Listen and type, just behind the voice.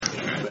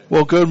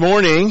Well, good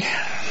morning.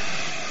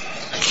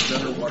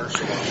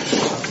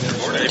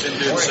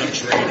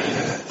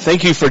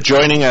 Thank you for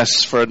joining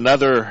us for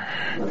another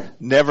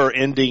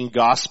never-ending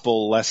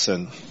gospel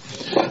lesson.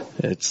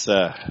 It's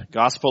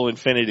Gospel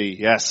Infinity,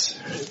 yes.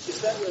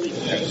 Is that really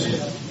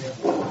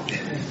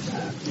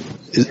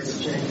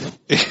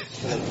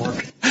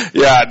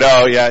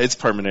it's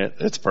permanent.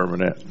 It's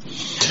permanent.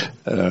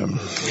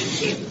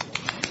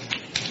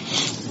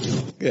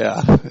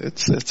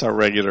 It's our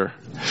regular.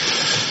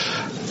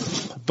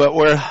 But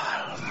where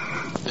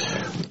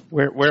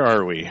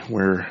are we?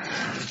 We're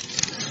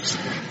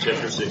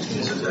chapter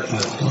 16.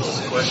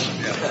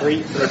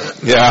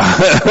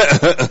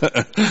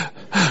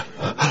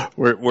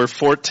 We're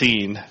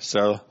 14.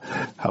 So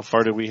how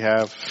far do we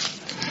have?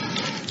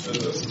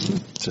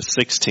 To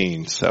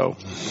 16. So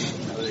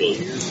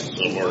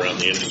somewhere around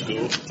the end of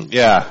school.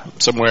 Yeah,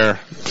 somewhere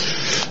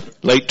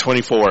late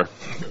 24.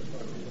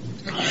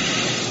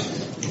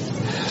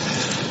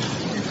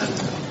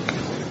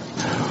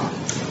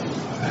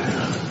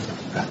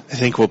 I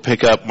think we'll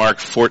pick up Mark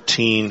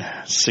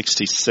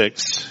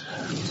 14:66.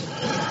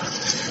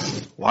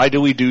 Why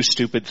do we do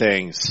stupid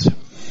things?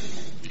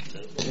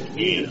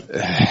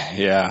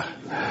 Yeah.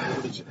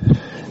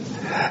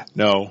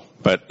 No,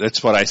 but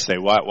that's what I say.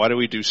 Why do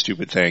we do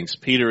stupid things?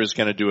 Peter is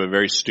going to do a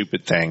very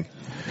stupid thing.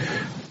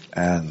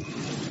 And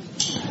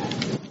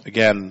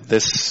again,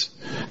 this,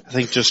 I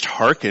think, just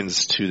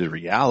harkens to the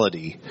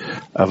reality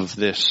of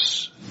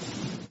this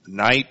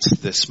night,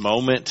 this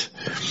moment.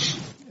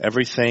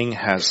 Everything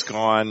has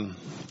gone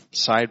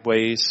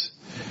sideways.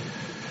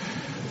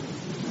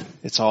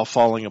 It's all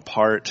falling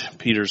apart.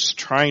 Peter's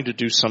trying to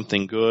do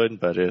something good,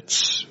 but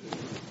it's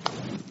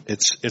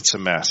a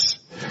mess.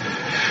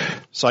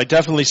 So I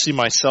definitely see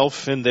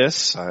myself in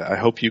this. I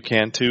hope you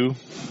can too.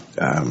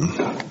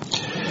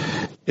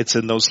 It's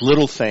in those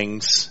little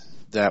things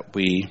that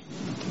we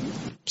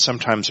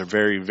sometimes are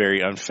very,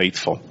 very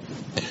unfaithful.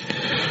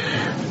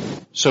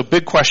 So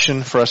big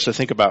question for us to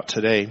think about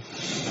today.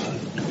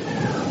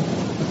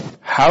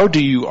 How do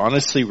you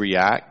honestly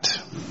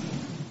react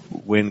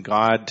when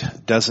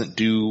God doesn't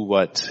do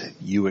what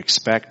you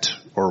expect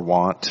or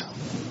want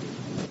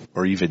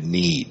or even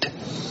need?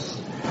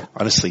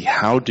 Honestly,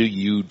 how do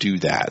you do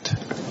that?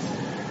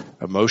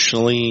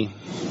 Emotionally,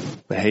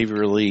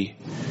 behaviorally,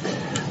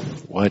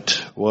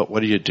 what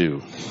do you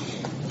do?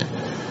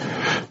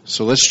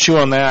 So let's chew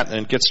on that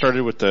and get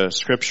started with the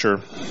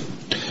scripture.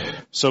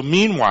 So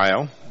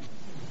meanwhile,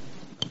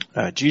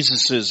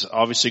 Jesus is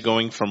obviously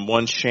going from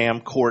one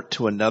sham court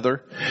to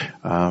another.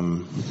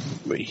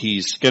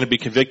 He's going to be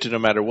convicted no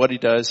matter what he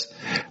does,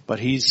 but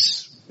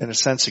he's, in a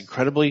sense,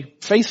 incredibly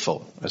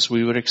faithful, as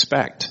we would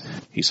expect.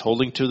 He's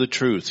holding to the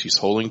truth. He's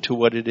holding to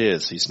what it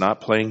is. He's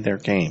not playing their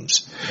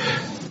games.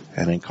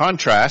 And in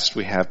contrast,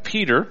 we have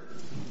Peter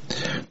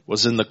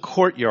was in the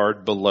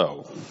courtyard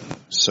below.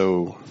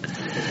 So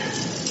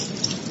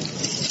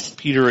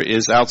Peter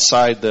is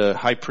outside the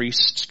high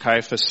priest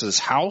Caiaphas'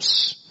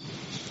 house.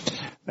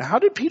 Now, how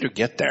did Peter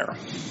get there?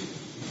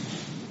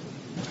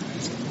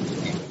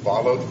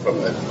 Followed from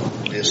a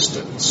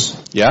distance.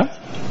 Yeah?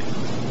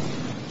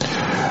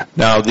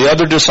 Now, the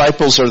other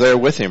disciples are there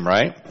with him,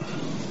 right?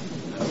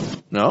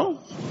 No?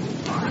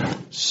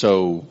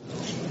 So,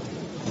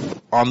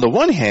 on the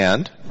one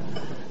hand,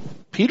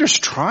 Peter's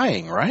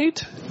trying,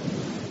 right?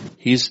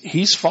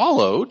 He's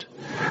followed.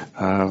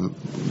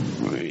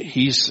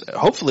 He's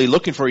hopefully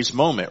looking for his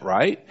moment,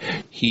 right?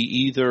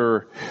 He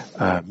either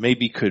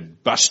maybe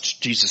could bust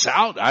Jesus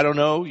out. I don't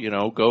know.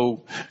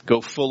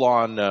 Go full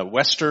on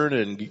Western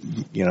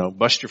and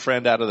bust your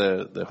friend out of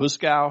the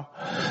Huskow,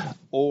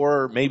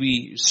 or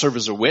maybe serve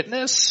as a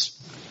witness.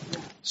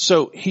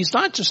 So he's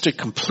not just a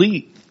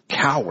complete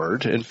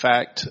coward. In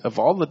fact, of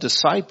all the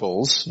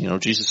disciples,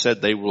 Jesus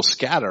said they will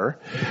scatter.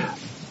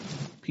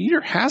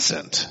 Peter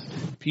hasn't.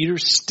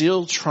 Peter's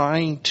still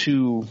trying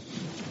to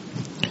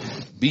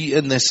be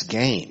in this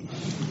game.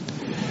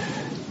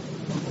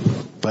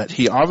 But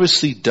he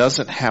obviously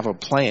doesn't have a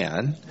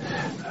plan.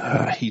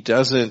 He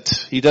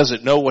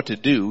doesn't know what to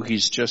do.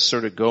 He's just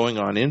sort of going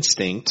on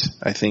instinct,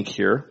 I think,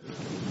 here.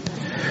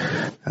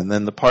 And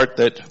then the part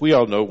that we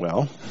all know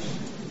well.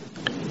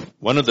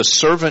 One of the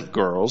servant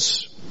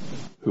girls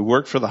who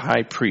worked for the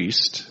high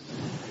priest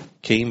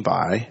came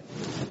by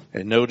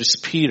and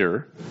noticed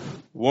Peter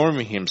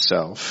warming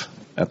himself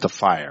at the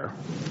fire.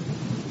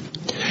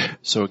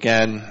 So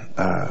again,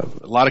 a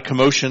lot of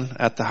commotion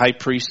at the high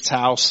priest's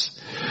house.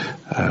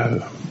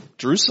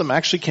 Jerusalem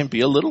actually can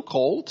be a little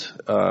cold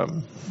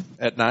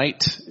at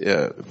night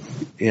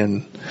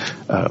in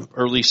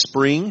early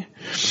spring.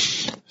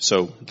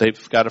 So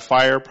they've got a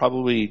fire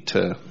probably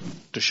to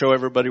show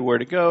everybody where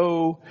to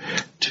go,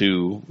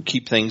 to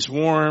keep things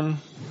warm,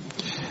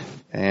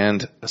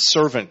 and a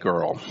servant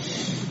girl.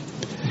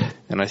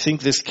 And I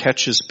think this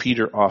catches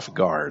Peter off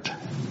guard.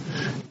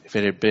 If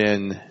it had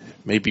been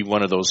maybe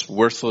one of those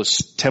worthless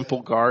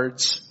temple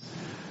guards,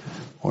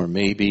 or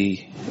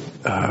maybe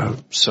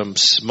some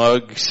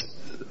smug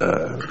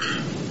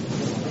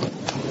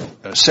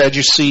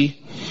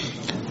Sadducee,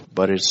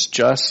 but it's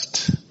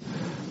just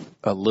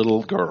a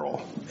little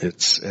girl.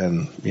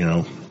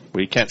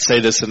 We can't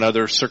say this in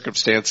other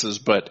circumstances,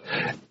 but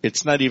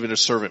it's not even a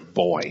servant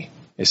boy.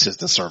 It's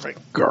just a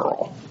servant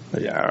girl.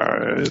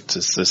 Yeah,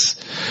 it's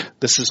just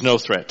this is no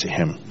threat to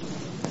him,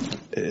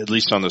 at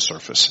least on the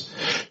surface.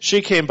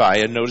 She came by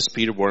and noticed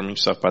Peter warming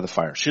himself by the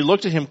fire. She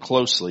looked at him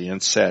closely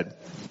and said,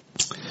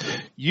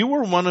 "You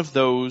were one of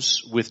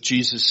those with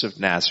Jesus of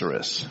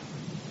Nazareth."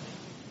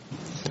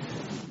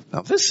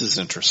 Now this is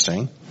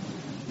interesting.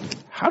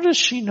 How does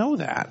she know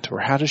that? Or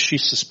how does she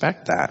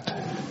suspect that?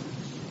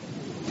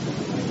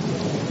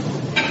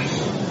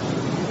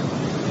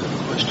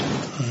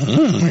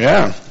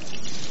 Yeah.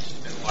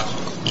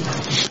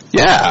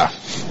 Yeah.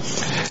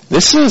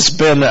 This has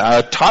been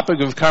a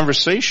topic of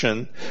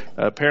conversation,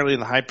 apparently in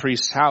the high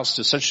priest's house,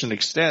 to such an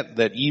extent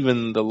that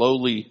even the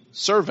lowly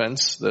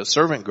servants, the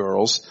servant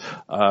girls,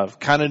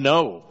 kind of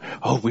know.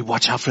 Oh, we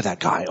watch out for that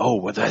guy.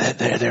 Oh,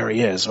 there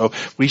he is. Oh,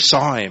 we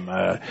saw him.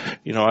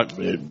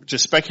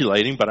 Just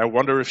speculating, but I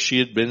wonder if she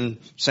had been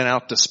sent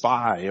out to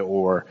spy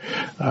or,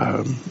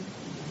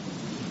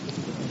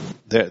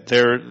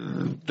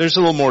 there's a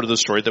little more to the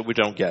story that we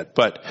don't get,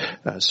 but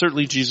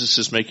certainly Jesus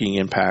is making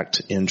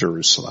impact in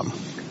Jerusalem.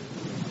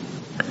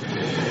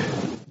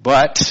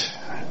 But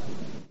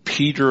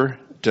Peter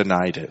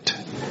denied it.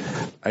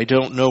 "I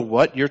don't know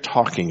what you're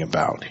talking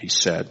about," he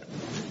said.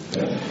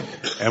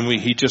 And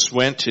he just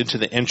went into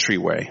the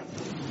entryway.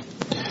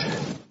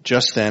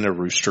 Just then a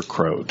rooster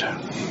crowed.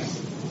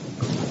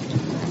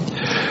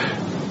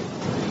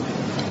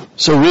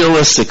 So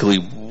realistically,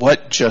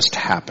 what just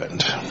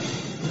happened?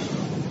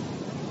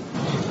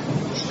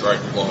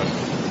 Strike one.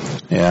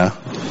 Yeah.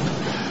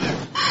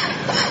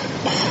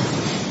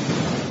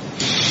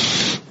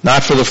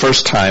 Not for the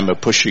first time a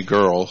pushy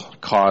girl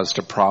caused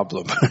a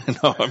problem.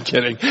 No, I'm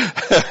kidding.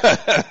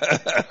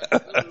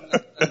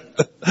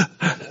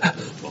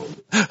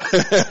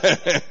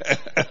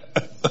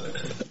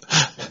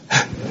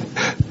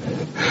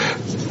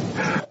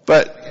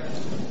 But,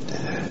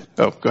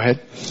 go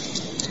ahead.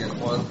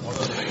 One of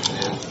the things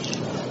is,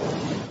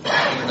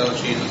 even though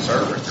she's a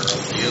servant girl,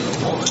 she is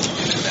a woman.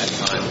 And at that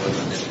time,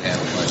 women didn't have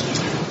much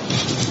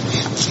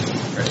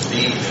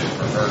prestige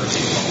for her to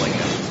be calling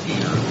out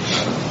Peter.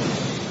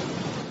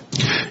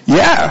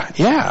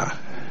 Yeah.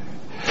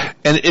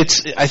 And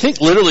it's, I think,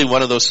 literally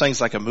one of those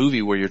things like a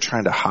movie where you're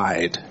trying to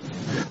hide,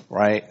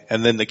 right?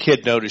 And then the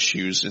kid noticed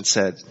you and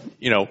said,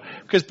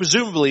 because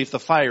presumably if the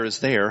fire is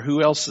there,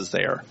 who else is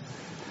there?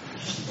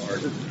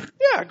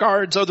 Yeah,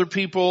 guards, other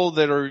people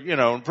that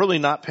are, really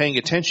not paying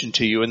attention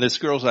to you. And this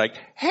girl's like,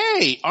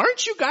 "Hey,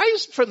 aren't you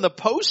guys from the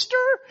poster?"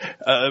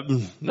 No, I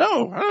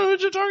don't know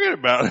what you're talking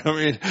about. I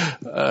mean,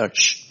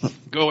 shh,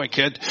 go away,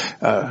 kid.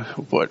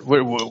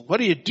 What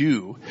do you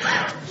do?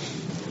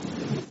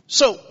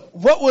 So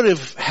what would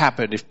have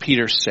happened if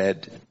Peter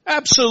said,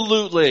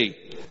 "Absolutely,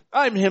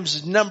 I'm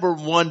his number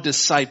one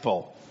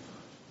disciple"?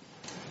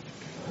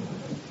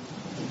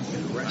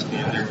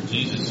 Arrested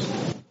Jesus.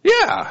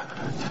 Yeah.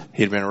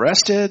 He'd been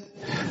arrested,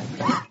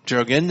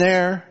 drug in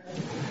there.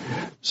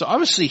 So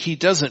obviously he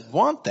doesn't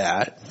want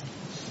that.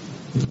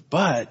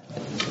 But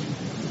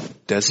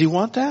does he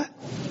want that?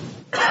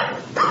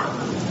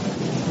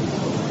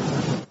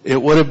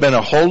 It would have been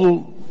a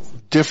whole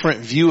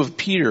different view of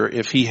Peter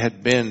if he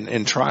had been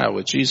in trial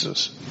with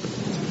Jesus.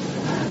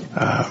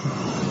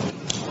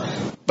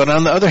 But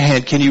on the other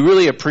hand, can you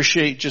really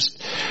appreciate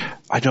just,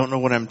 I don't know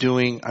what I'm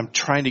doing. I'm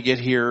trying to get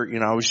here.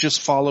 I was just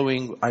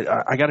following.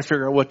 I got to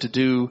figure out what to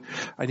do.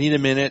 I need a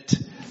minute.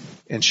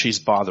 And she's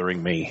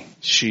bothering me.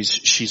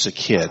 She's a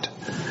kid.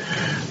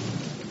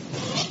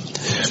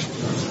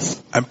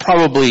 I'm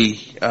probably,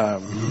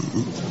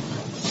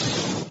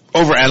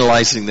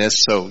 overanalyzing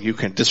this, so you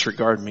can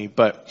disregard me,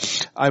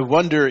 but I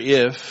wonder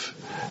if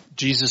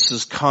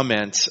Jesus'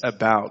 comments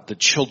about the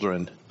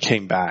children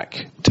came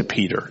back to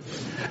Peter.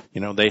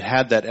 They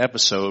had that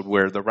episode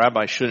where the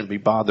rabbi shouldn't be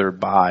bothered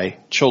by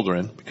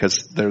children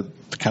because they're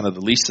kind of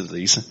the least of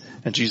these.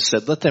 And Jesus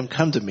said, "Let them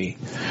come to me."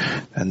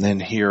 And then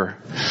here,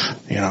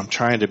 I'm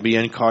trying to be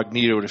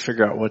incognito to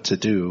figure out what to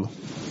do.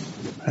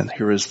 And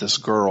here is this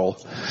girl,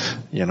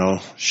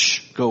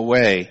 shh, go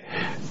away.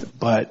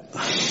 But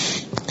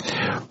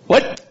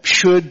what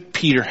should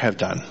Peter have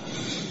done?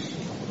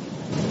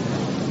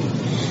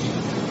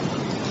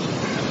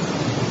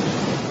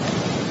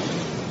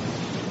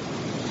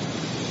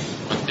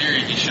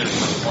 He should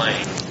have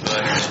complained,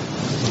 but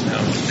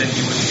then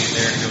he wouldn't be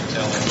there to go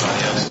tell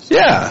everybody else.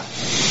 Yeah.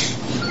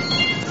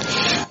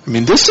 I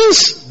mean, this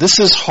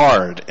is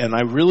hard, and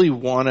I really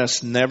want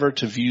us never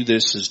to view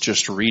this as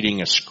just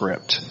reading a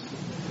script.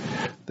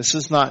 This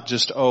is not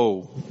just,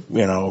 Anyway.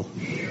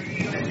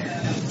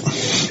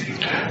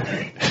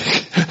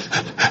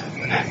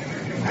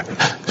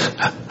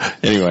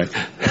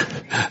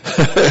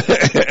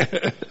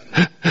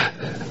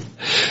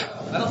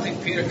 I don't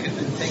think Peter could have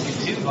been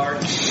thinking too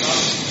hard.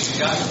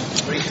 God,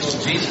 what he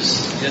told Jesus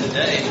the other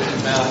day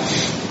about,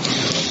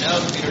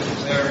 Peter,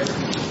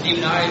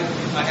 even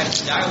if I had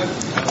to die with him,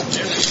 I would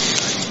never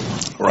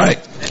die.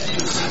 Right. That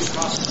didn't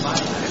cross his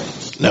mind.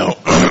 No.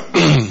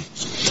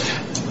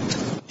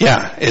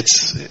 Yeah,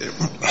 it's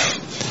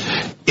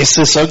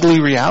this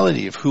ugly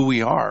reality of who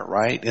we are,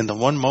 right? In the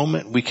one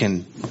moment we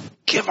can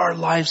give our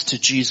lives to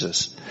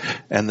Jesus,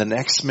 and the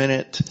next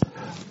minute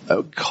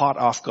caught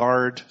off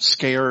guard,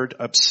 scared,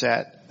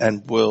 upset,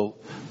 and will,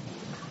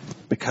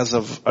 because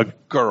of a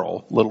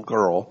little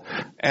girl,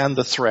 and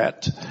the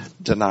threat,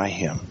 deny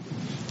him.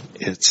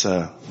 It's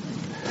the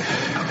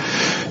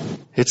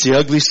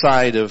ugly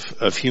side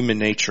of human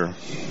nature.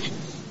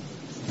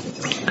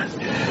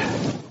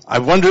 I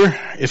wonder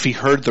if he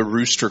heard the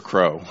rooster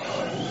crow.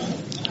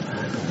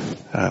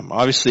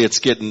 Obviously it's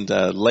getting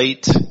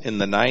late in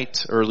the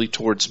night, early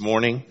towards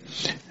morning,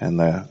 and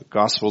the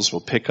Gospels will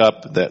pick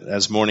up that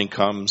as morning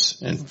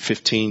comes, in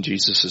 15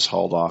 Jesus is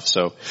hauled off.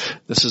 So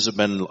this has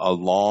been a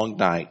long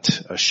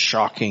night, a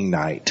shocking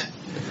night.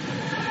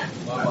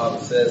 My mom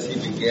says he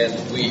began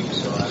to weep,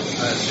 so I've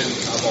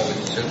always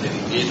assumed that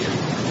he did hear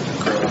the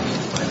crow.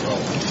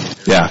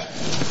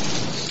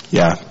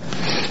 Yeah.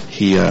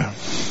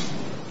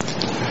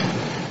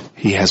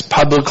 He has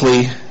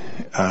publicly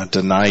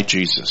denied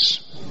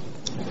Jesus.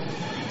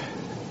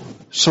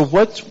 So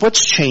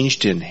what's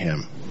changed in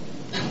him?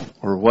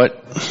 Or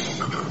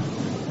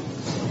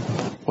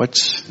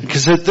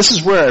because this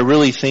is where I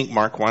really think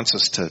Mark wants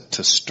us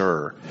to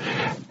stir.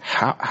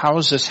 How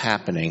is this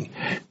happening?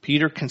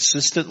 Peter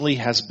consistently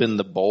has been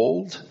the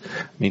bold.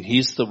 I mean,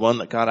 he's the one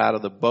that got out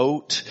of the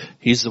boat.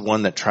 He's the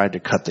one that tried to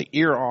cut the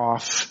ear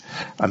off.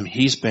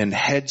 He's been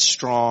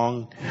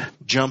headstrong,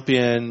 jump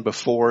in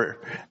before,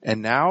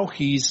 and now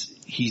he's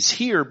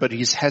here, but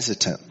he's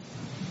hesitant.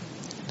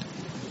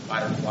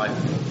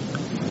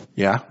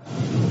 Yeah.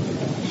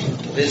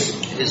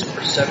 His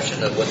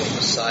perception of what the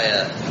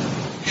Messiah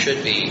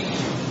should be,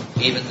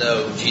 even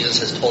though Jesus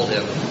has told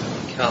him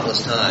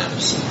countless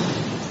times,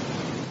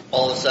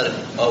 all of a sudden,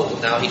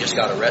 now he just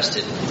got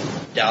arrested,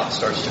 doubt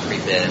starts to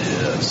creep in,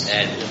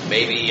 and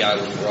maybe I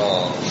was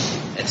wrong,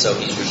 and so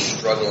he's just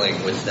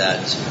struggling with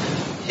that.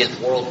 His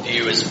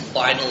worldview is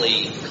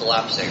finally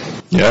collapsing.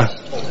 Yeah.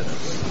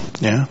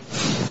 Yeah.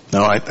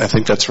 No, I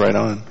think that's right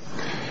on.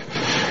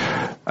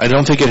 I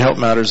don't think it helped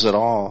matters at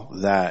all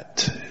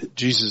that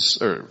Jesus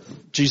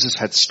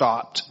had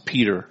stopped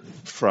Peter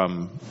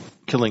from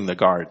killing the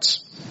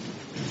guards.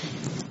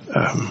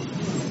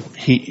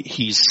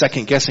 He's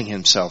second guessing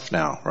himself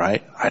now,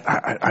 right?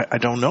 I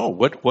don't know.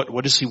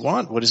 What does he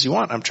want? What does he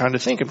want? I'm trying to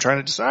think. I'm trying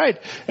to decide.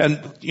 And,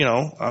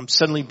 I'm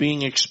suddenly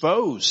being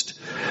exposed.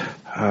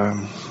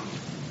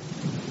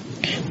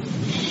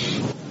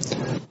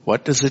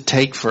 What does it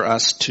take for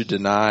us to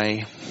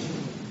deny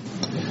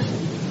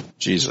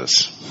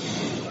Jesus?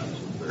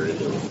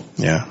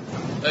 Yeah.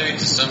 Maybe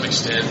to some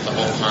extent the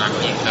whole time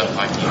he felt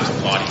like he was a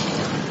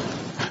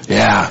bodyguard.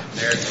 Yeah.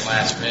 There at the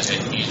last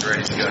minute, he's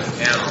ready to go to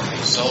town.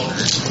 These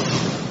soldiers,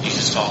 he's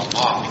just falling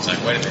off. He's like,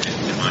 wait a minute,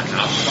 am I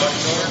not the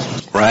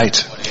bodyguard? Right.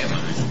 What am I?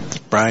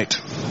 Right.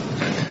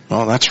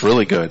 Well, that's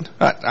really good.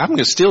 I'm going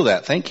to steal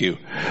that. Thank you.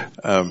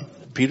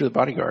 Peter the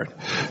bodyguard.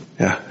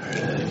 Yeah.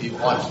 If you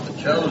watch The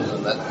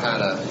Chosen, that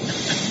kind of,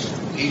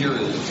 Peter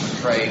is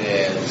portrayed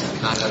as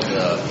kind of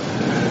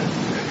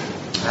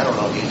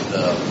he's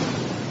the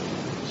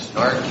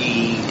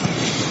snarky,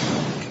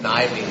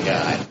 conniving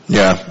guy.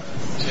 Yeah.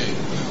 Too.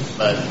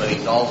 But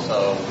he's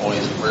also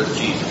always, where's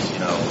Jesus?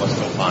 Let's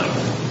go find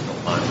him.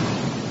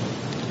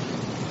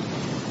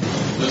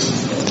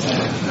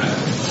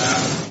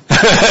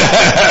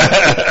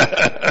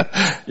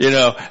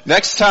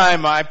 Next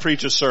time I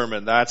preach a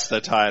sermon, that's the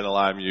title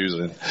I'm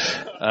using.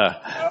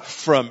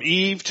 From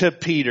Eve to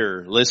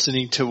Peter,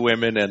 listening to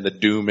women and the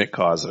doom it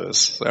causes.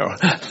 So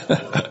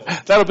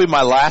that'll be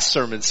my last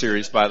sermon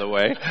series, by the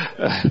way.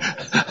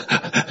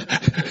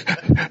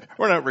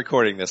 We're not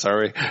recording this, are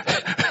we?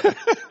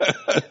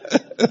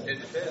 It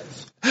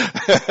fits.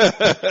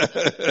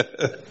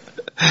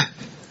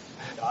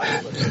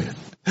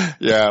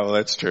 Yeah, well,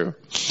 that's true.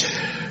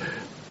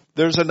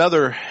 There's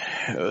another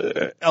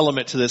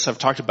element to this. I've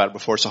talked about it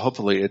before, so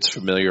hopefully it's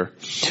familiar.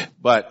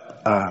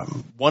 But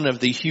one of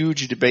the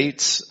huge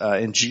debates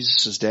in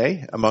Jesus'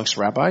 day amongst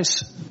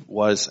rabbis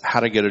was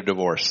how to get a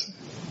divorce.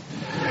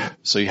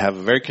 So you have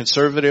a very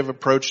conservative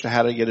approach to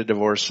how to get a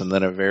divorce, and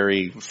then a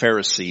very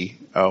Pharisee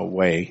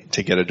way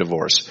to get a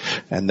divorce.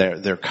 And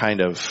they're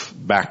kind of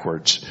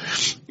backwards.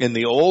 In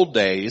the old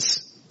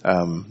days,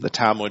 the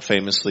Talmud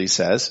famously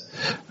says,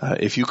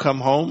 if you come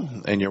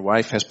home and your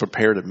wife has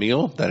prepared a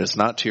meal that is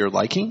not to your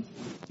liking,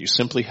 you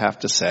simply have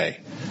to say,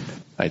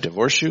 I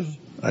divorce you,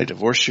 I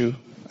divorce you,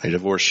 I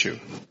divorce you.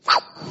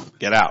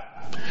 Get out.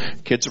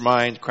 Kids are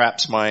mine,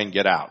 crap's mine,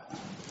 get out.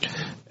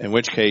 In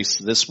which case,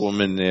 this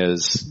woman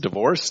is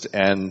divorced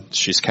and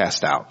she's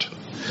cast out.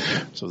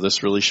 So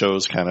this really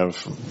shows kind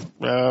of,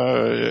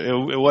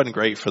 it wasn't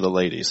great for the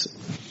ladies.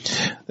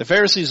 The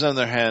Pharisees, on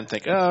their hand,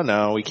 think, oh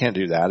no, we can't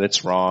do that.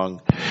 It's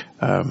wrong.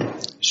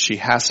 she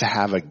has to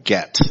have a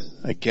get.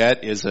 A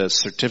get is a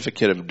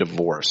certificate of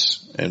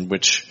divorce, in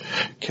which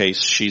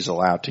case she's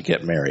allowed to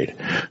get married.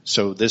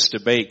 So this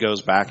debate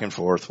goes back and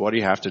forth. What do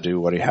you have to do?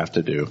 What do you have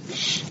to do?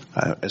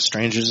 As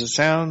strange as it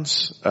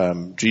sounds,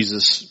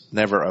 Jesus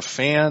never a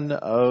fan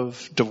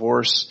of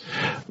divorce,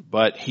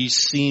 but he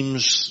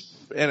seems,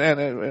 and I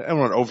don't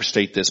want to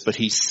overstate this, but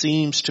he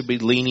seems to be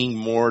leaning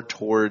more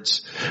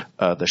towards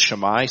the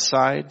Shammai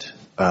side,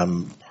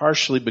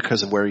 partially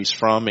because of where he's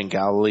from in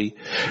Galilee.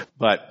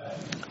 But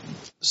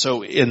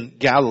so in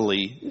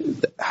Galilee,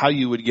 how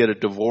you would get a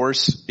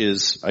divorce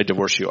is, I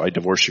divorce you, I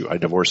divorce you, I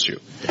divorce you.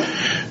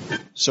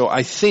 So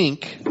I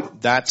think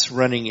that's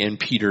running in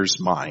Peter's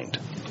mind,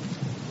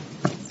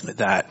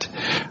 that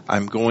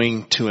I'm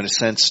going to, in a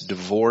sense,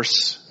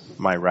 divorce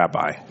my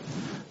rabbi.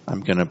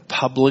 I'm going to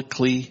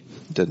publicly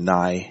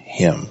deny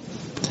him.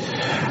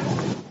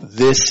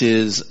 This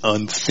is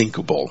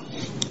unthinkable.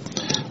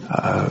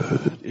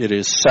 It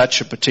is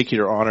such a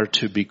particular honor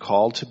to be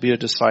called to be a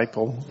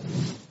disciple.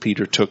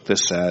 Peter took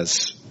this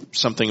as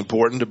something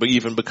important to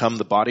even become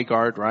the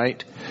bodyguard,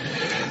 right?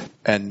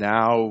 And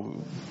now,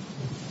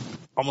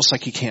 almost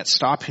like he can't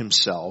stop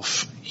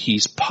himself,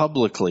 he's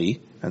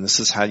publicly, and this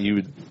is how you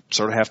would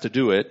sort of have to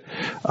do it,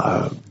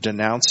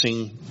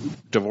 denouncing,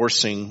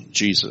 divorcing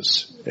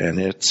Jesus. And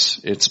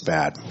it's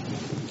bad.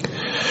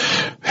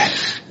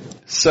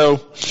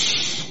 So,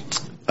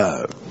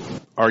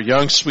 our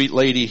young sweet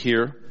lady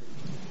here,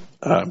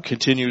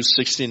 continues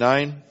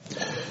 69.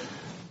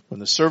 When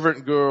the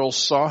servant girl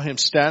saw him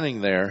standing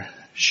there,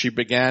 she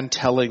began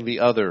telling the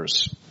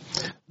others,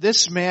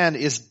 "This man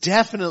is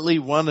definitely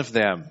one of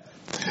them."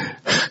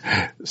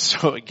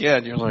 So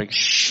again, you're like,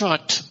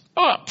 shut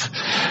up.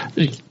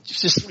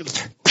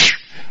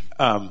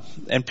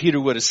 And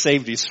Peter would have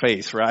saved his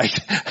faith, right?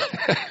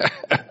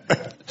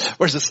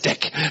 Where's the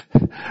stick?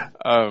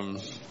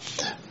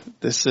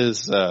 This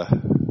is a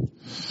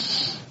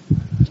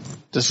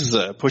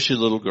pushy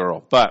little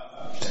girl, but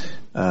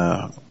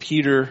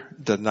Peter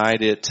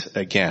denied it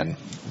again.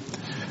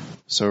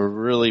 So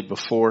really,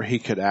 before he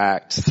could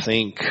act,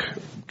 think,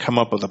 come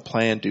up with a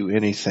plan, do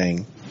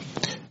anything,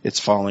 it's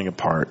falling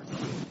apart.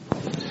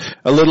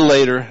 A little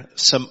later,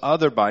 some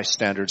other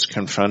bystanders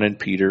confronted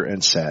Peter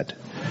and said,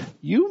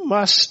 "You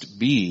must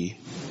be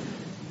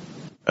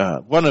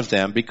one of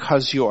them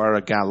because you are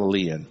a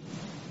Galilean."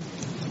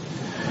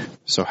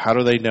 So how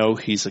do they know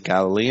he's a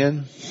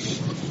Galilean?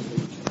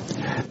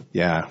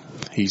 Yeah,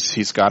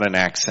 he's got an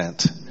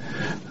accent.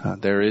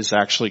 There is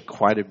actually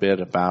quite a bit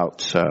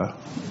about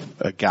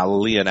a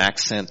Galilean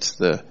accent.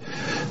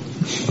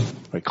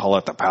 We call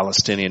it the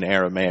Palestinian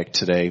Aramaic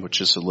today,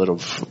 which is a little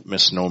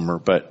misnomer.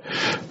 But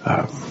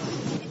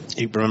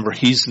remember,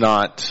 he's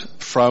not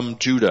from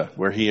Judah,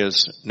 where he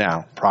is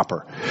now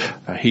proper.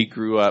 He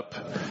grew up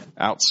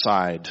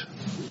outside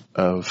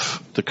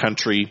of the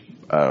country,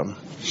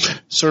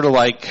 sort of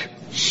like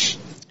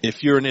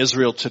if you're in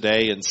Israel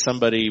today and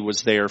somebody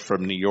was there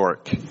from New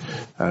York,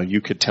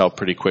 you could tell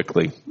pretty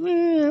quickly.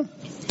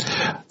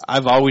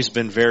 I've always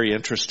been very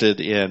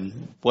interested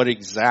in what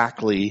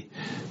exactly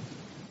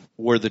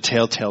were the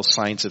telltale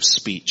signs of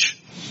speech.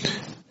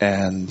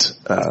 And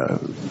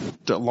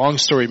the long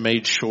story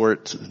made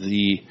short,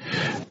 the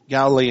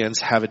Galileans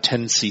have a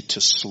tendency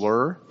to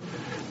slur.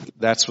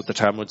 That's what the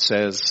Talmud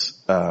says.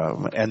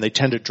 And they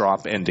tend to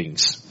drop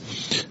endings.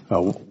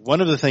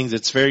 One of the things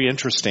that's very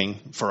interesting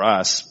for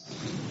us,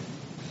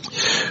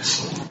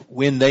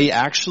 when they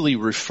actually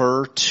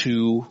refer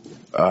to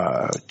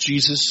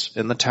Jesus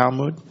in the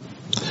Talmud,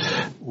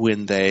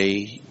 when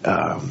they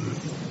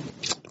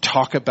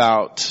talk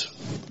about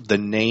the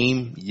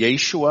name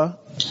Yeshua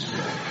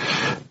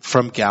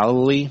from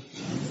Galilee,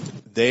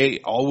 they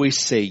always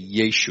say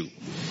Yeshu,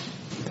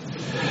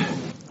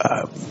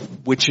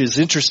 which is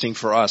interesting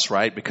for us,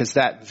 right? Because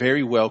that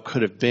very well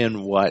could have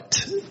been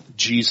what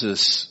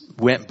Jesus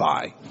went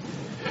by.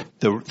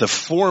 The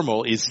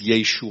formal is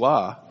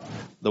Yeshua,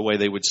 the way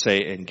they would say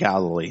in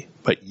Galilee,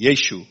 but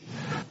Yeshu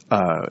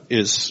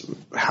is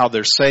how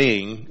they're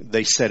saying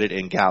they said it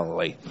in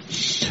Galilee.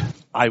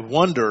 I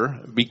wonder,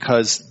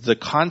 because the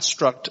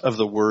construct of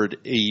the word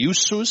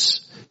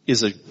Eusus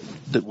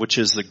which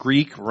is the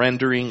Greek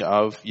rendering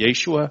of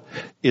Yeshua,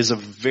 is a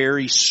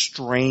very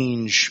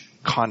strange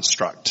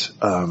construct.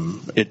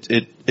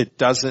 It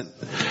doesn't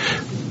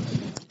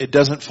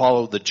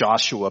follow the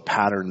Joshua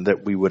pattern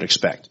that we would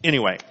expect.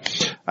 Anyway,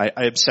 I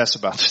obsess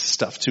about this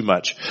stuff too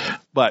much,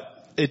 but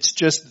it's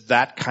just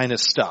that kind of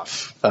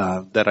stuff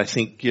that I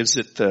think gives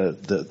it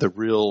the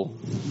real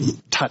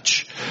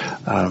touch.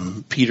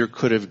 Peter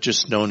could have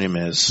just known him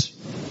as,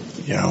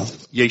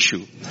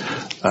 Yeshu.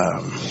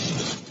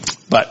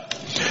 But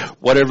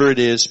whatever it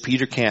is,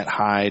 Peter can't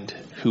hide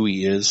who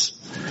he is.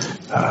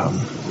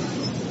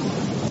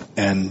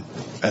 And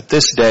at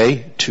this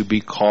day, to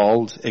be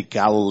called a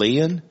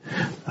Galilean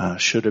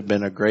should have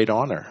been a great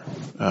honor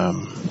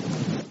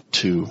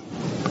to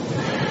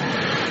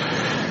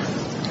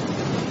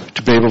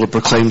be able to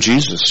proclaim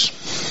Jesus.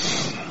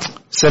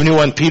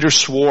 71, Peter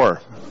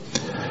swore,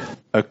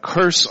 "A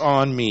curse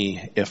on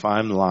me if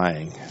I'm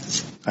lying."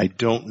 I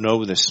don't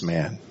know this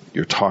man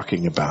you're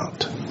talking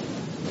about.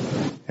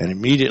 And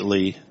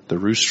immediately the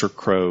rooster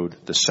crowed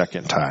the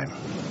second time.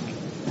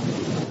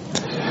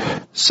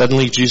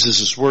 Suddenly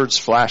Jesus' words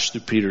flashed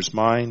through Peter's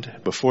mind.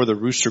 Before the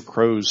rooster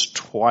crows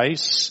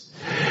twice,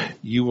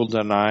 you will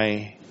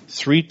deny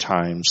 3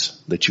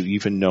 times that you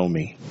even know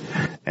me.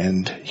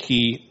 And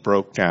he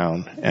broke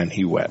down and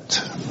he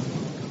wept.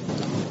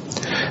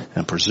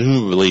 And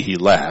presumably he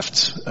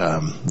left,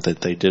 that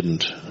they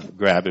didn't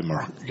grab him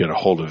or get a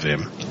hold of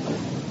him.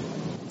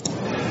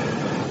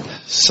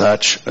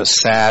 Such a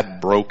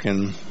sad,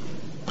 broken,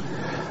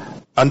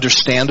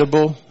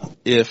 understandable,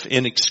 if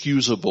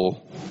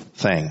inexcusable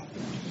thing.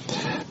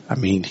 I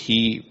mean,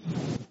 he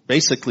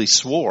basically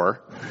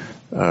swore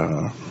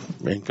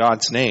in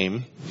God's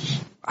name,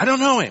 I don't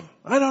know him.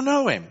 I don't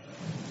know him.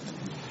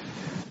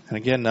 And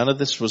again, none of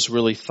this was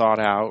really thought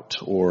out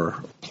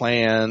or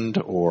planned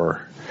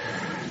or,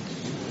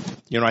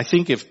 I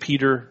think if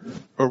Peter,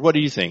 or what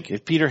do you think?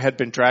 If Peter had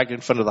been dragged in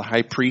front of the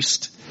high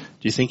priest,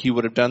 do you think he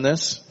would have done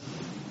this?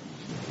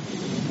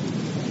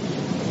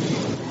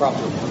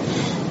 Probably.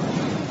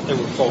 They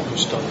were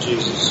focused on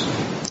Jesus.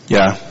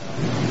 Yeah.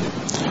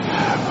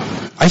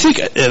 I think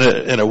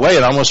in a way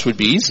it almost would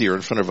be easier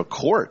in front of a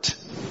court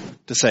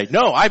to say,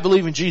 no, I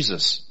believe in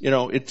Jesus.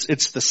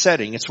 It's the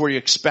setting. It's where you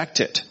expect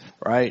it,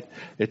 right?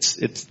 It's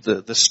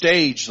the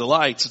stage, the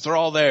lights, they're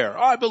all there.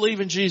 Oh, I believe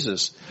in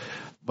Jesus.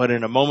 But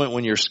in a moment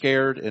when you're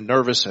scared and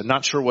nervous and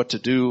not sure what to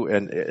do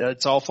and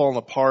it's all falling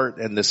apart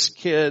and this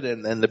kid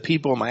and the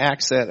people, my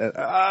accent,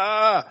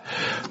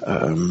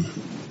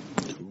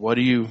 what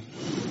do you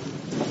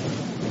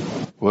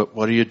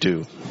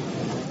do?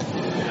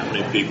 How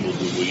many people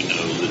do we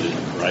know that in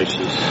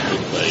crisis of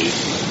faith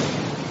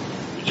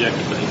reject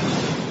faith?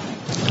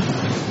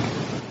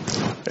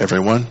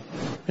 Everyone?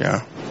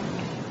 Yeah.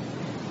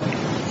 I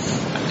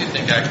do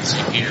think I can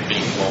see Peter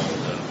being bold,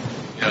 though.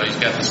 He's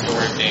got the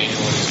story of Daniel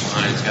in his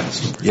mind. He's got the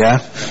story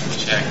of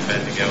Meshach and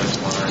Abednego in his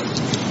mind.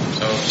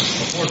 So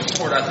before the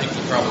court, I think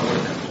he probably would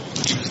have been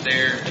bold. He was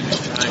there. He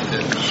was trying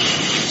to do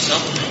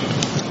something.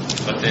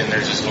 But then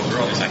there's this little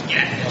girl. He's like,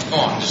 come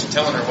on, just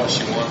telling her what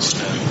she wants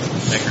to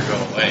make her go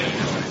away.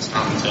 And it's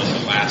not until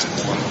the last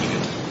one he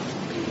goes,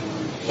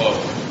 whoa.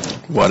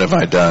 What have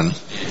I done?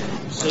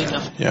 See,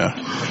 now, yeah.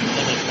 And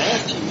in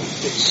Matthew,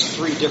 it's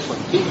 3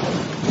 different people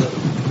that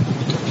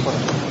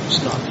complain.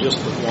 It's not just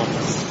the one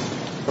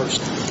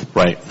person.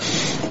 Right.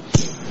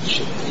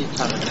 He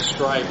kind of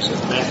describes it.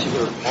 Matthew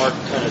or Mark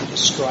kind of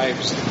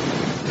describes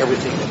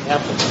everything that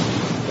happened,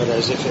 but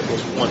as if it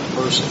was one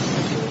person.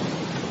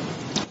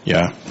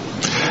 Yeah.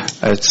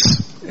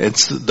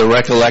 It's the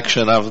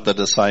recollection of the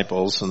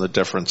disciples and the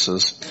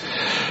differences.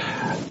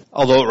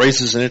 Although it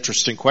raises an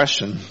interesting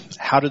question.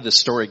 How did this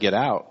story get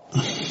out?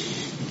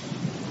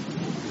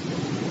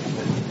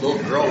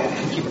 Little girl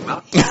won't keep her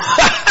mouth shut.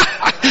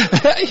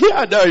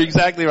 Yeah, no, you're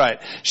exactly right.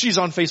 She's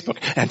on Facebook.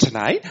 And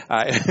tonight,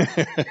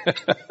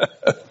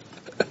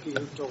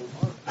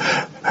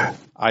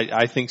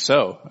 I think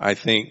so. I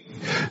think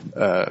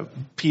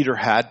Peter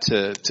had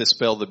to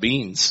spill the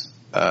beans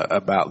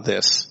about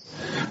this.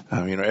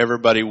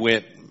 Everybody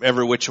went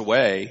every which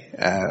way,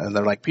 and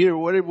they're like, Peter,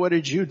 what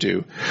did you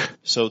do?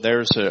 So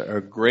there's a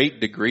great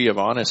degree of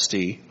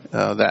honesty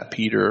that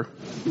Peter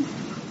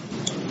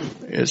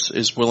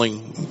is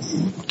willing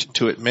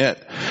to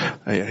admit.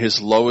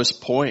 His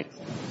lowest point,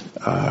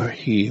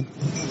 he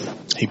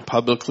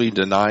publicly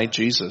denied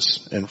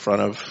Jesus in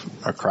front of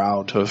a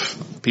crowd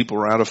of people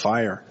around a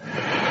fire.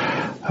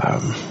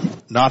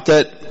 Not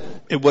that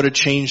it would have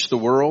changed the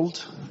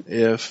world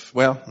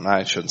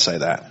I shouldn't say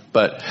that,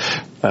 but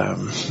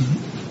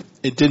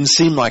it didn't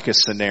seem like a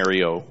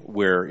scenario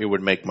where it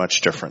would make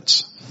much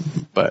difference.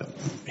 But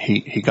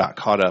he got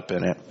caught up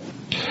in it.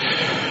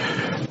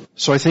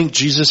 So I think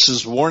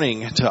Jesus'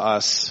 warning to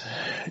us,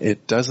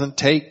 it doesn't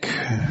take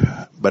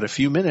but a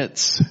few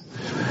minutes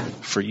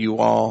for you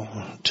all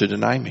to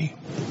deny me.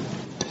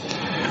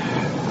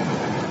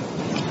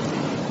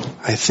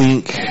 I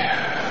think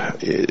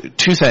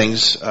 2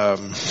 things.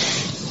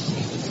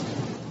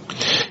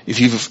 If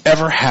you've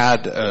ever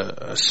had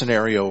a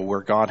scenario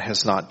where God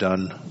has not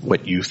done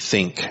what you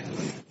think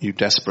you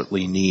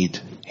desperately need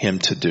Him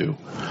to do,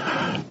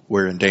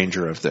 we're in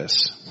danger of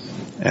this.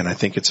 And I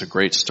think it's a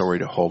great story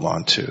to hold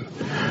on to.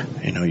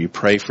 You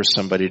pray for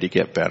somebody to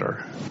get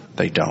better.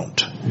 They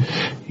don't.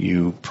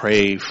 You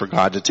pray for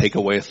God to take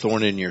away a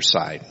thorn in your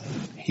side.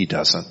 He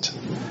doesn't.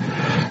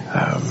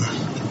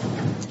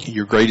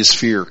 Your greatest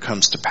fear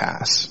comes to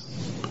pass.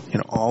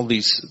 All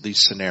these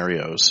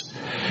scenarios.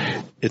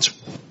 It's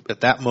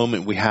at that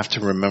moment we have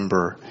to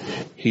remember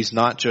He's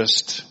not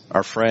just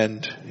our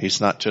friend. He's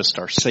not just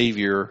our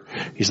Savior.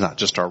 He's not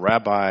just our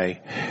Rabbi.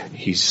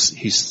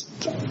 He's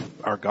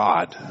our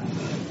God.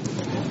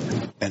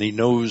 And He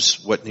knows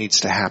what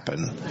needs to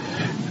happen.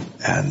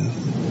 And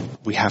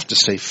we have to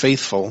stay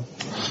faithful.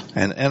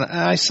 And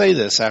I say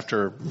this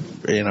after,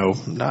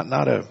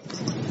 not a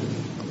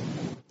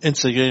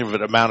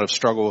insignificant amount of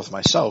struggle with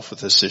myself with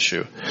this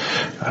issue.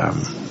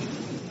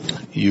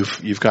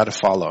 You've got to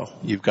follow.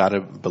 You've got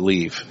to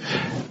believe.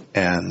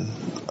 And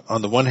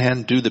on the one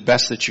hand, do the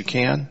best that you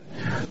can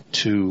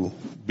to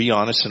be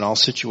honest in all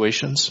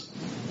situations.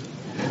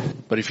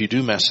 But if you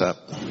do mess up,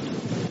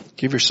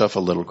 give yourself a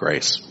little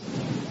grace,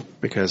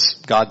 because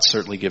God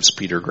certainly gives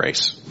Peter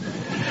grace.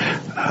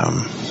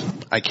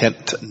 I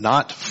can't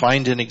not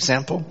find an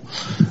example,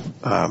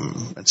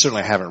 and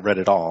certainly I haven't read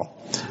it all,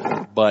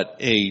 but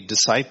a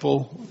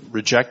disciple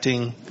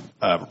rejecting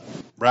a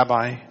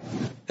rabbi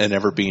and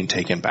never being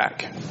taken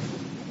back.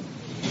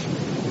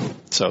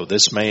 So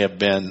this may have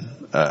been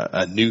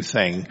a new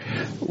thing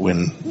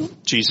when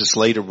Jesus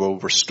later will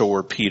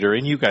restore Peter.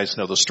 And you guys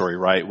know the story,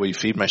 right? Will you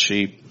feed my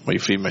sheep? Will you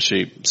feed my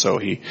sheep? So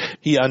he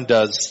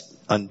undoes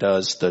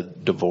the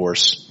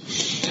divorce.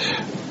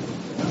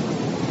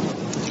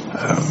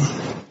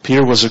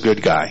 Peter was a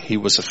good guy. He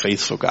was a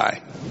faithful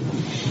guy.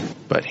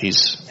 But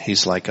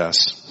he's like us.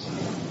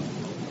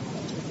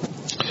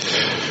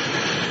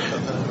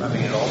 I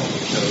mean, it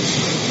also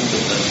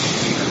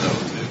shows Peter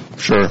though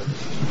too. Sure.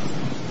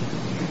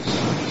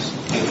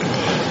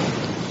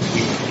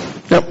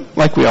 Yep,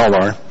 like we all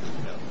are.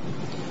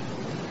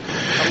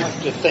 I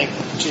like to think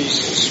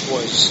Jesus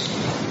was,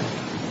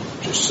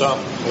 to some,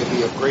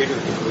 maybe a greater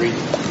degree,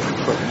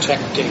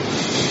 protecting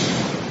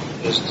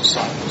his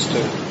disciples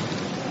too.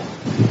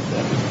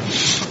 That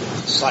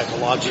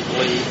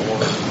psychologically,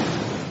 or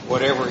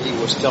whatever he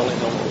was telling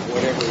them, or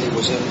whatever he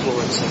was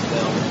influencing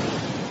them,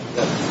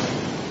 that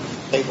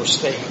they were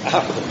staying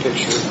out of the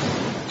picture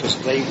because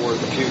they were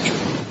the future.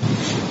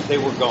 They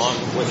were gone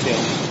with him.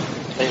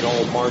 They'd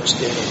all marched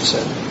in and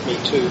said, "Me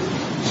too."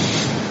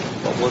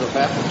 What would have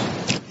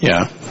happened?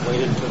 Yeah.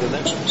 Waited for the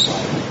next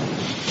Messiah.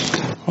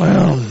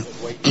 Well,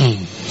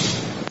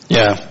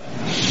 yeah.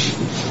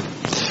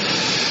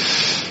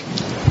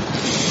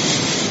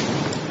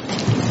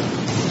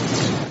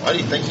 Why do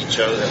you think he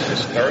chose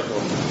this third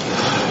one?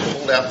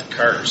 Pulled out the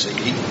curse.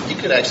 He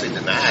could actually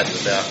deny it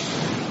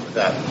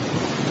without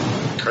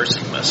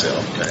cursing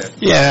myself.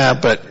 Yeah,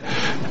 but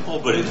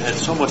but it had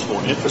so much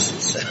more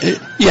emphasis.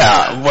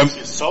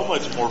 It's so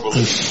much more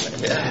belief.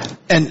 Yeah.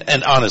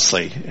 And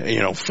honestly,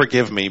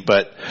 forgive me,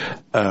 but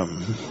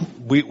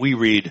we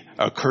read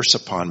a curse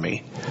upon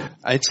me.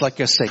 It's like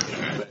I say,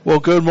 well,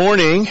 good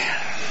morning.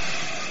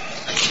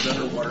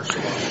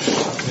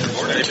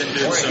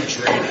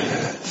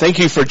 Thank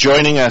you for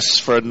joining us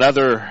for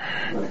another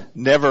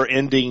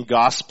never-ending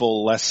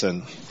gospel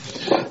lesson.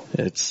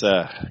 It's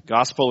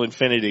gospel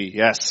infinity,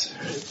 yes.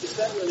 Is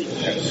that really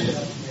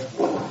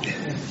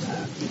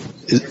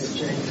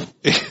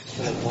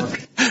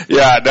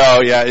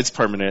it's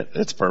permanent.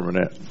 It's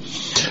permanent.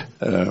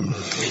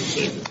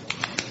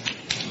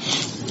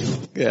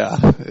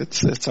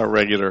 It's our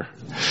regular.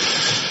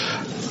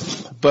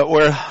 But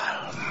where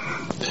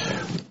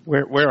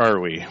are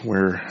we?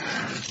 We're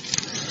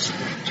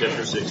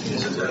chapter 16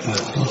 is that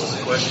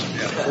question.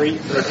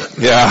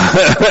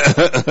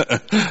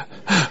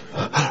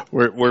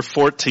 We're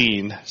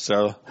 14.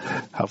 So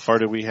how far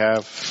do we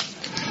have?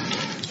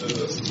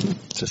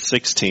 To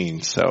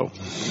 16. So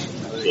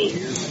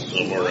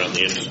somewhere around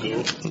the end of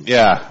school.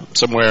 Yeah,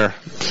 somewhere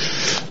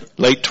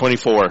late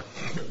 24.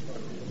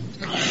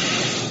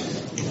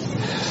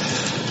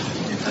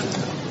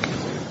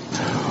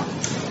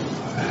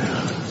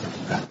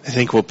 I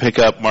think we'll pick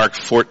up Mark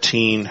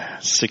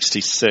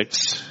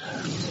 14:66.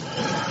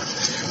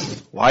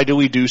 Why do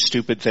we do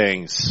stupid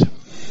things?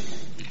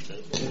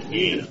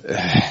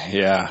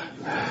 Yeah.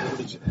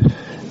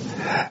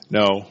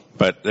 No,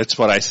 but that's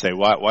what I say.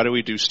 Why do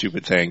we do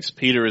stupid things?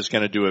 Peter is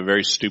going to do a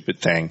very stupid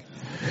thing.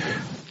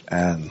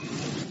 And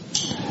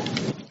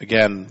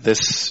again,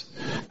 this,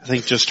 I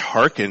think, just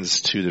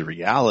harkens to the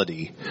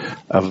reality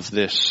of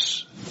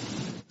this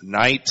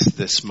night,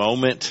 this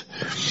moment.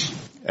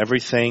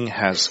 Everything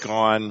has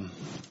gone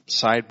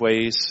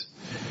sideways.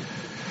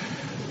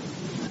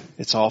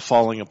 It's all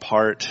falling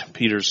apart.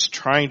 Peter's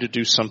trying to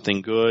do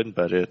something good,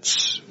 but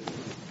it's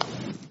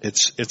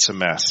a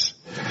mess.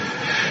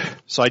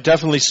 So I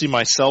definitely see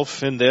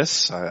myself in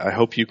this. I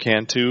hope you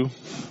can too.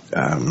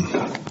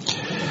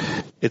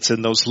 It's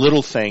in those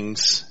little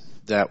things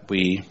that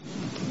we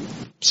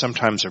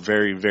sometimes are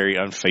very, very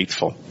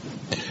unfaithful.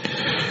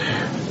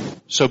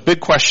 So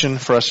big question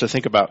for us to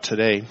think about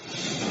today.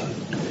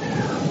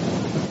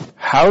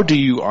 How do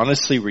you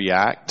honestly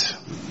react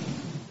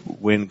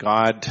when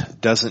God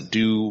doesn't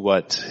do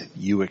what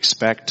you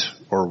expect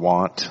or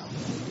want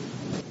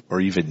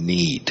or even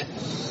need?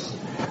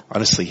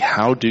 Honestly,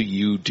 how do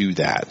you do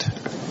that?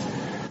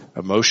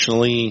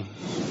 Emotionally,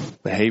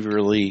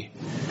 behaviorally,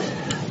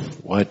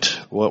 what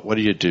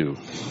do you do?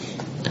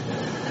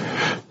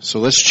 So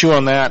let's chew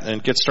on that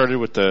and get started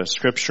with the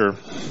scripture.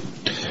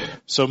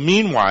 So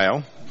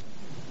meanwhile,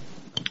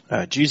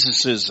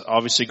 Jesus is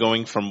obviously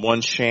going from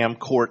one sham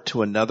court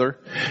to another.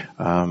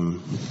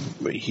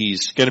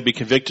 He's going to be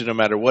convicted no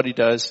matter what he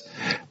does,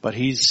 but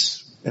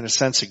he's, in a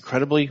sense,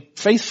 incredibly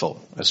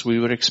faithful, as we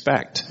would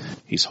expect.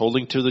 He's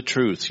holding to the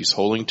truth. He's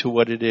holding to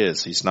what it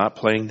is. He's not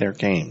playing their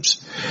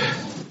games.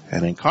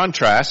 And in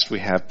contrast, we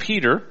have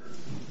Peter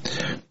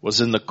was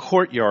in the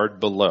courtyard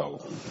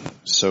below.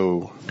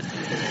 So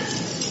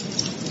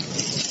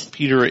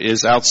Peter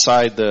is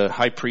outside the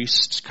high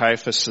priest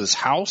Caiaphas'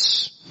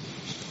 house.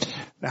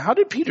 Now, how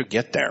did Peter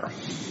get there?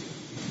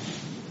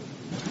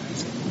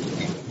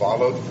 He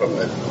followed from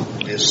a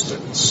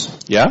distance.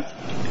 Yeah?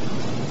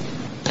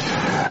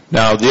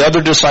 Now, the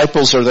other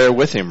disciples are there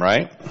with him,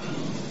 right?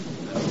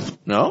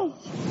 No?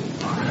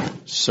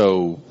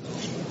 So,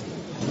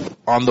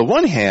 on the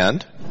one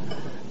hand,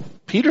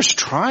 Peter's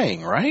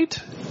trying, right?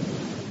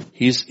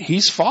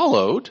 He's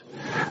followed.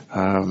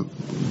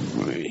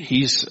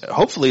 He's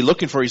hopefully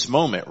looking for his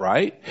moment,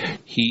 right?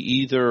 He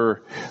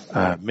either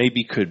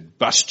maybe could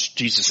bust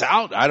Jesus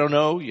out. I don't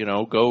know.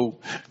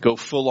 Go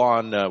full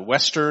on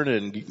Western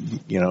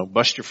and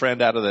bust your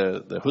friend out of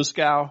the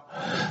Huskow,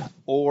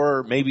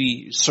 or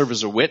maybe serve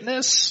as a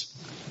witness.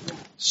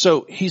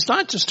 So he's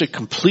not just a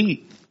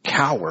complete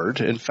coward.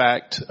 In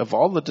fact, of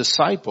all the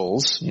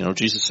disciples,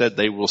 Jesus said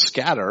they will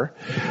scatter.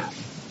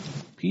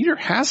 Peter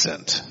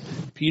hasn't.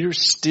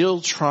 Peter's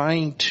still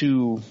trying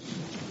to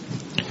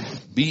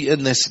be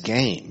in this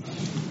game.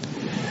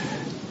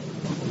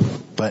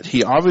 But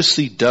he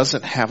obviously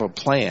doesn't have a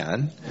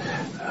plan.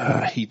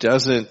 He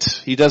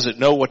doesn't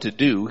know what to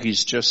do.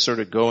 He's just sort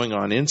of going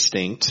on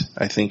instinct,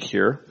 I think,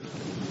 here.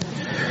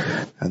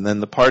 And then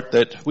the part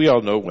that we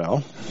all know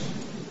well.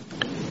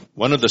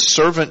 One of the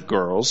servant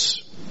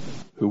girls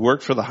who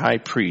worked for the high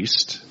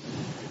priest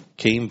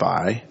came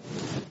by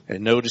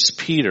and noticed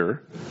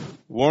Peter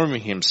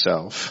warming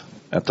himself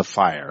at the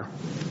fire.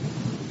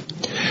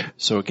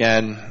 So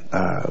again,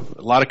 a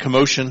lot of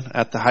commotion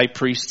at the high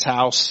priest's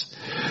house.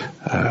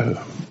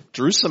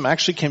 Jerusalem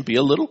actually can be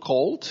a little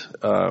cold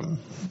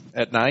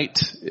at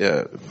night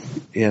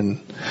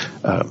in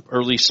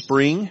early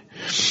spring.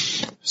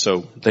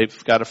 So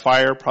they've got a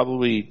fire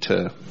probably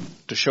to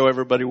show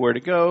everybody where to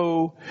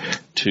go,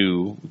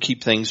 to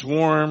keep things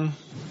warm,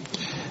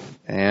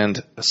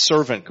 and a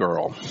servant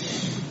girl.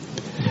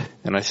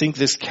 And I think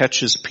this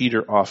catches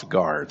Peter off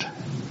guard.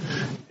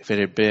 If it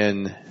had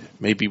been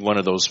maybe one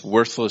of those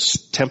worthless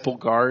temple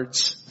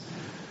guards,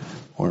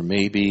 or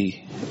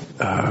maybe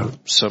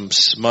some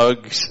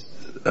smug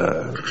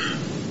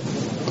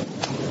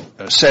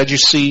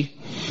Sadducee,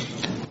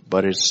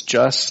 but it's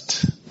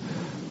just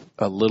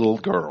a little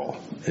girl.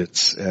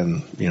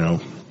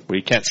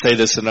 We can't say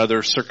this in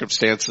other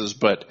circumstances,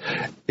 but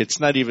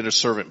it's not even a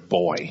servant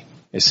boy.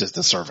 It's just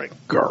a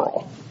servant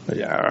girl.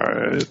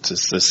 Yeah,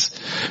 it's just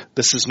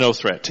this is no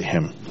threat to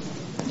him,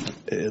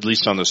 at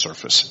least on the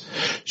surface.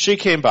 She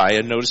came by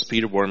and noticed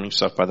Peter warming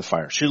himself by the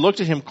fire. She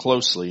looked at him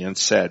closely and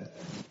said,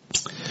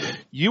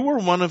 "You were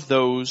one of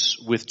those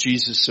with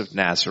Jesus of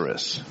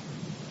Nazareth."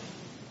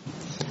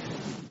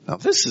 Now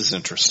this is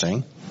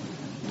interesting.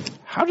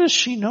 How does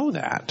she know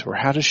that? Or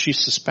how does she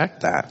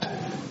suspect that?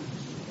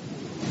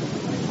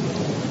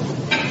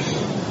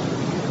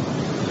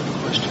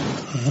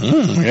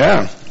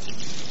 Yeah.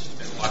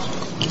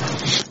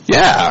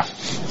 Yeah.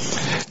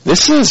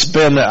 This has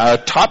been a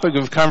topic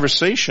of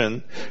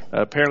conversation,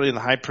 apparently in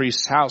the high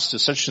priest's house, to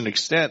such an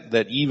extent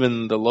that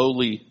even the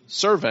lowly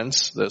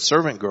servants, the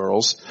servant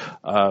girls,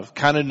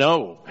 kind of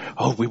know.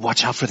 Oh, we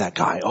watch out for that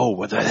guy. Oh,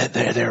 well,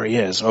 there he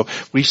is. Oh,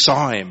 we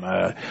saw him.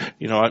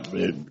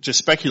 Just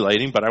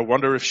speculating, but I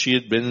wonder if she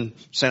had been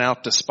sent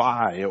out to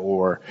spy,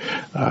 or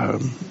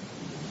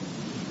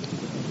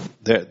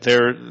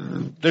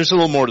there's a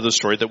little more to the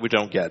story that we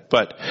don't get.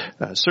 But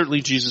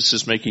certainly Jesus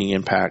is making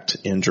impact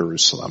in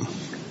Jerusalem.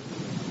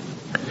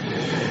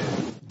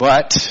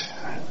 But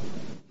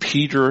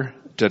Peter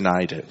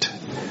denied it.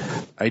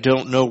 "I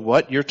don't know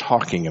what you're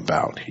talking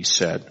about," he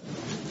said.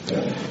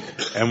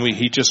 And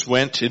he just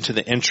went into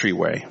the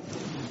entryway.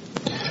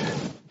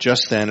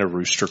 Just then a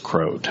rooster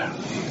crowed.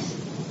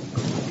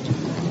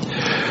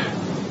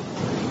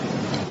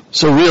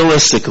 So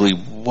realistically,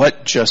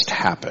 what just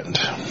happened?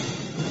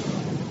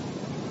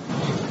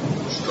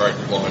 Strike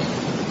one.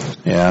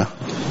 Yeah.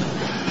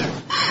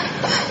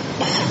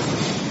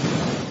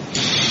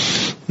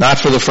 Not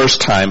for the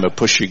first time a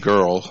pushy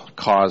girl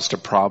caused a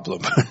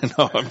problem.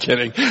 No, I'm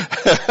kidding.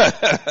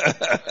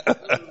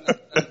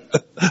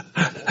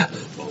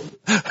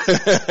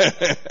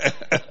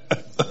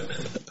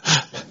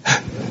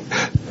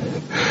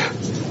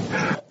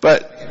 But,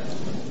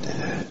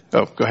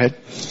 go ahead.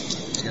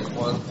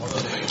 One of the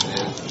things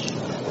is,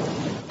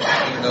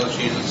 even though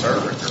she's a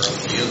servant girl,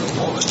 she is a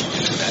woman.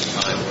 And at that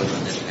time, women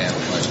didn't have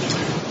much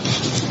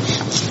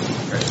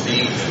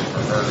prestige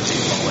for her to be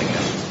falling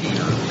out with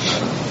Peter.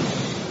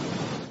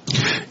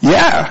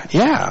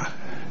 Yeah.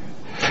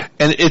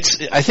 And it's,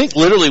 I think,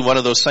 literally one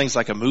of those things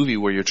like a movie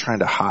where you're trying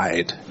to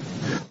hide,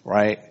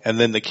 right? And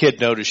then the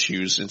kid noticed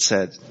you and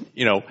said,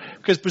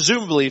 because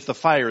presumably if the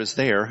fire is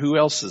there, who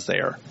else is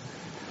there?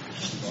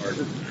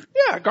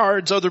 Yeah,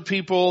 guards, other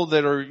people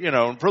that are,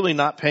 really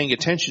not paying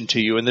attention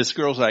to you. And this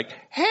girl's like,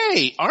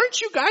 "Hey,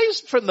 aren't you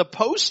guys from the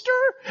poster?"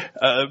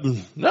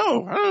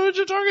 No, I don't know what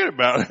you're talking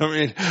about. I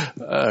mean,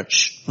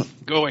 shh,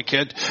 go away,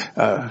 kid.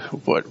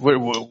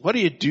 What do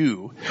you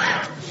do?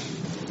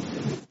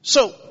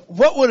 So,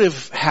 what would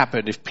have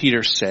happened if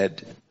Peter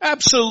said,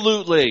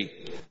 "Absolutely,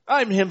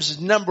 I'm his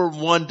number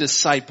one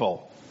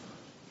disciple"?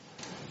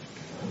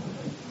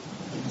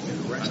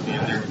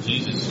 Stand there with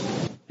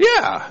Jesus.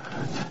 Yeah.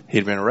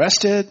 He'd been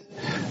arrested,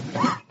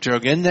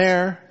 drug in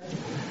there.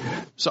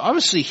 So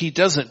obviously he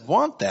doesn't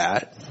want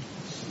that.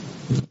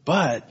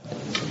 But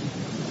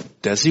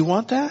does he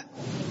want that?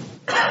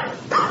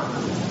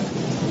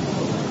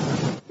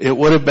 It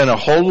would have been a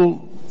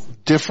whole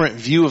different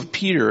view of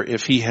Peter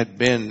if he had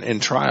been in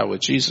trial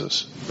with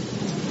Jesus.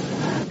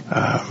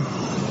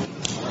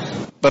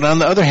 But on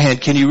the other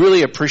hand, can you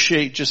really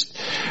appreciate just,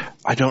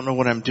 I don't know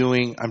what I'm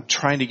doing. I'm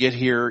trying to get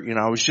here.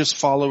 I was just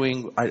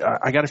following.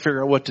 I got to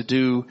figure out what to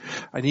do.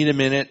 I need a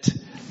minute.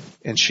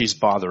 And she's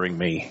bothering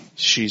me.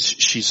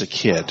 She's a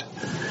kid.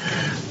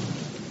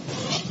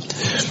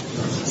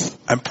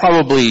 I'm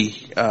probably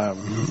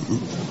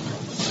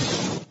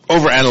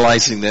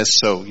overanalyzing this,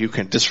 so you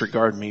can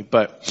disregard me,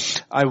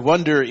 but I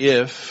wonder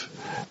if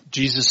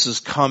Jesus'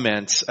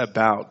 comments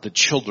about the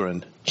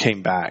children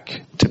came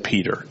back to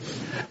Peter.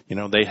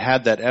 They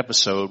had that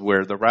episode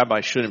where the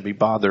rabbi shouldn't be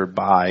bothered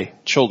by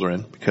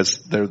children because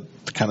they're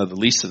kind of the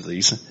least of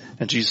these.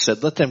 And Jesus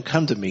said, let them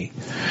come to me.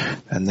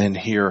 And then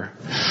here,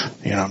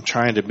 I'm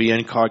trying to be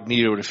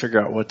incognito to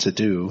figure out what to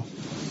do.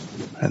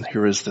 And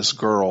here is this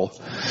girl,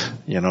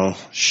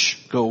 shh,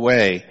 go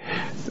away.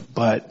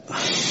 But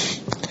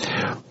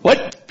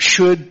what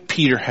should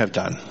Peter have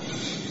done?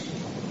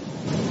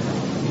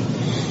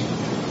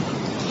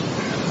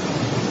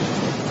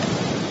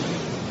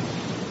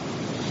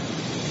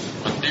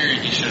 In theory,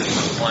 he should have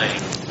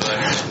complained, but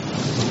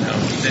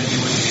then he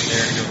wouldn't be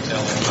there to go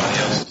tell everybody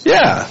else.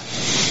 Yeah.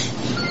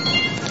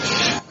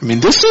 I mean,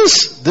 this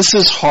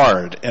is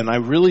hard, and I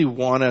really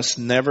want us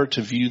never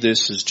to view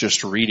this as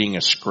just reading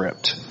a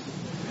script.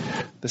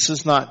 This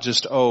is not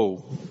just,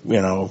 Anyway.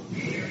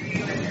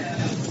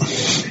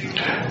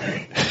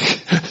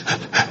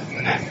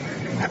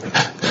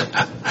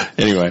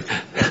 I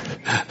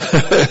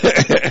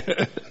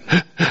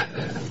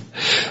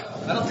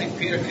don't think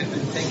Peter could have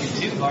been thinking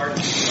too hard.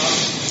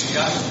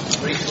 God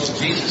told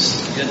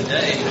Jesus the other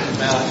day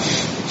about,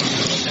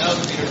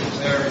 Peter,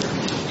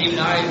 even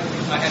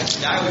if I had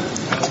to die with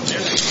you, I would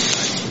never.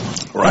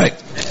 Right.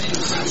 That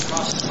didn't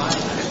cross the mind.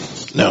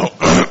 No.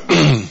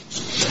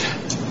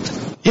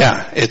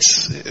 Yeah,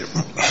 it's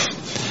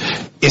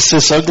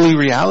this ugly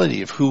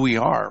reality of who we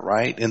are,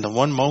 right? In the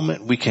one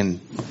moment we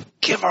can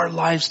give our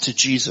lives to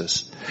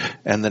Jesus,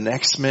 and the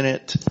next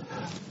minute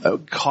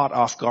caught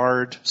off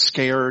guard,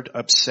 scared,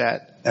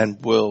 upset, and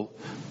will,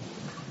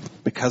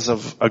 because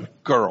of a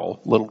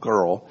little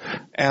girl,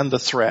 and the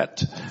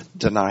threat,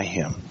 deny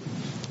him.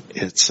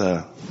 It's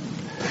the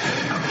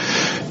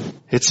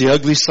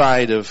ugly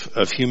side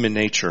of human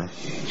nature.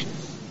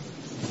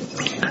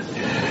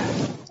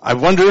 I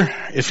wonder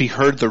if he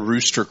heard the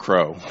rooster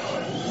crow.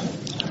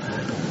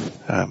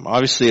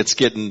 Obviously it's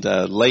getting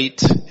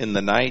late in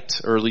the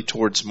night, early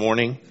towards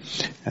morning,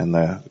 and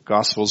the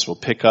Gospels will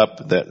pick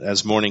up that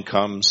as morning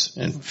comes,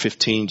 in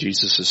 15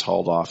 Jesus is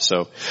hauled off.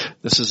 So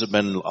this has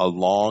been a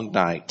long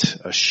night,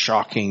 a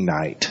shocking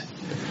night.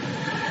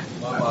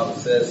 My Bible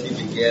says he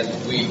began to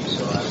weep,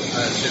 so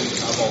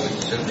I've always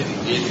assumed that he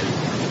did hear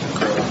the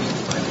crow.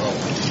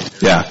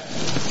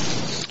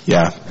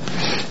 Yeah.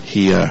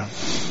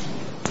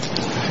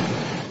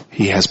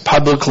 He has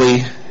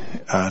publicly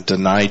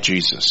denied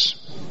Jesus.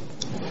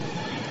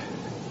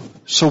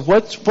 So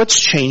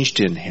what's changed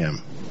in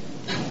him?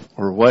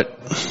 Or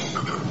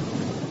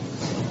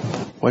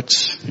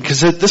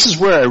because this is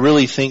where I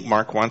really think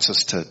Mark wants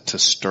us to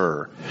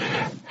stir.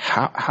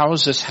 How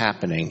is this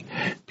happening?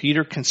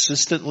 Peter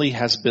consistently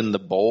has been the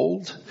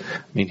bold.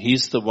 I mean,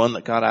 he's the one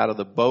that got out of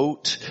the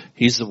boat.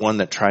 He's the one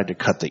that tried to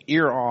cut the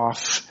ear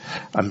off.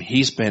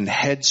 He's been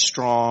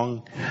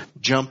headstrong,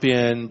 jump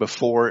in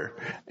before,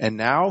 and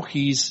now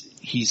he's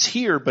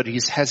here, but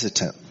he's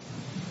hesitant.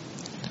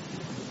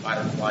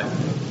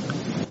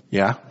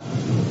 Yeah.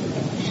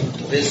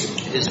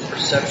 His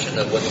perception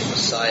of what the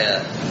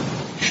Messiah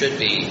should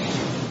be,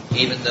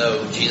 even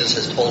though Jesus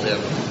has told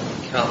him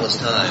countless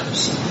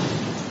times,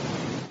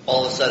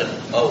 all of a sudden,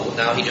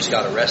 now he just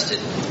got arrested,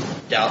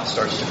 doubt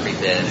starts to creep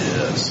in,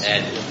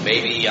 and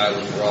maybe I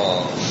was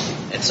wrong,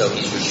 and so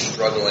he's just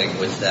struggling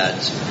with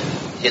that.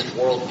 His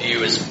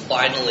worldview is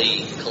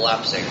finally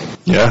collapsing.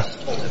 Yeah.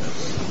 Jesus told him.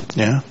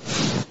 Yeah.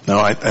 No,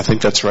 I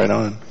think that's right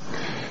on.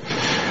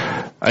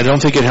 I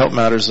don't think it helped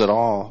matters at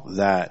all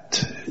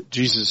that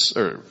Jesus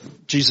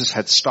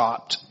had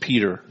stopped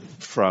Peter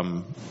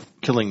from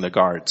killing the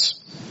guards.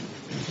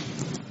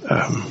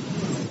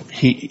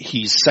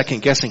 He's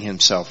second guessing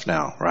himself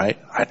now, right?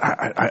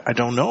 I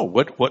don't know.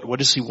 What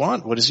does he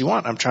want? What does he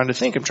want? I'm trying to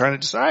think. I'm trying to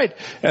decide.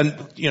 And,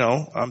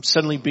 I'm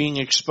suddenly being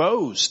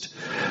exposed.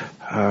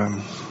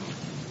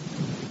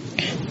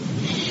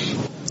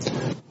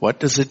 What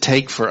does it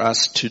take for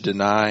us to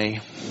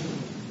deny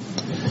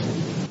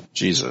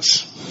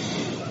Jesus?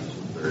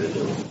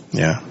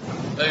 Yeah.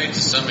 Maybe to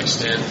some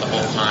extent the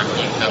whole time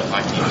he felt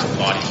like he was a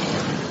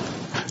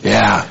bodyguard.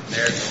 Yeah.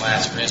 There at the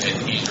last minute,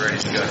 he's ready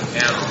to go to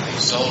town on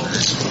these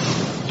soldiers.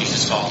 He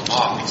just falls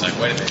off. He's like,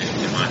 wait a minute,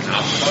 am I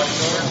not the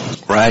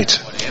bodyguard? Right.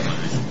 What am I?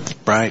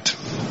 Right.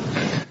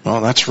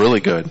 Well, that's really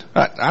good.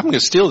 I'm going to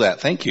steal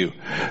that. Thank you.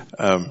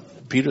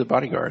 Peter the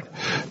bodyguard.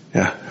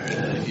 Yeah.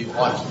 If you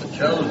watch The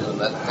Chosen,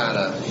 that's kind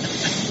of,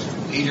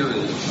 Peter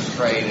is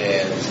portrayed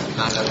as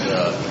kind of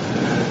the,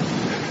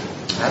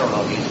 I don't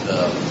know, he's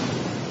the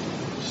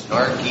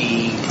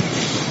snarky,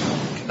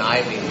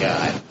 conniving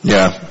guy.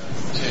 Yeah.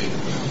 Too.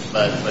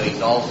 But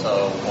he's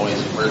also always,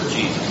 where's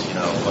Jesus? You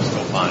know, let's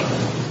go find him.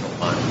 Let's go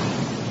find him.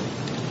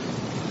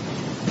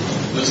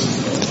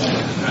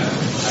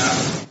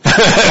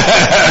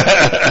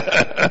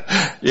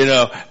 You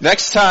know,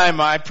 next time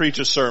I preach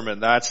a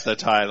sermon, that's the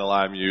title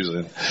I'm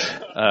using.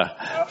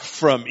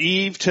 From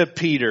Eve to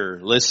Peter,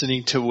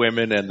 listening to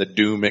women and the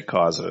doom it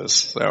causes.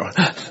 So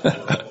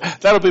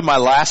that'll be my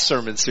last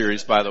sermon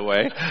series, by the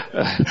way.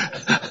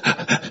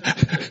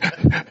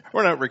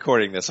 We're not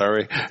recording this, are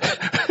we?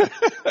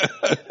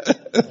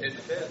 It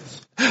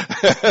fits.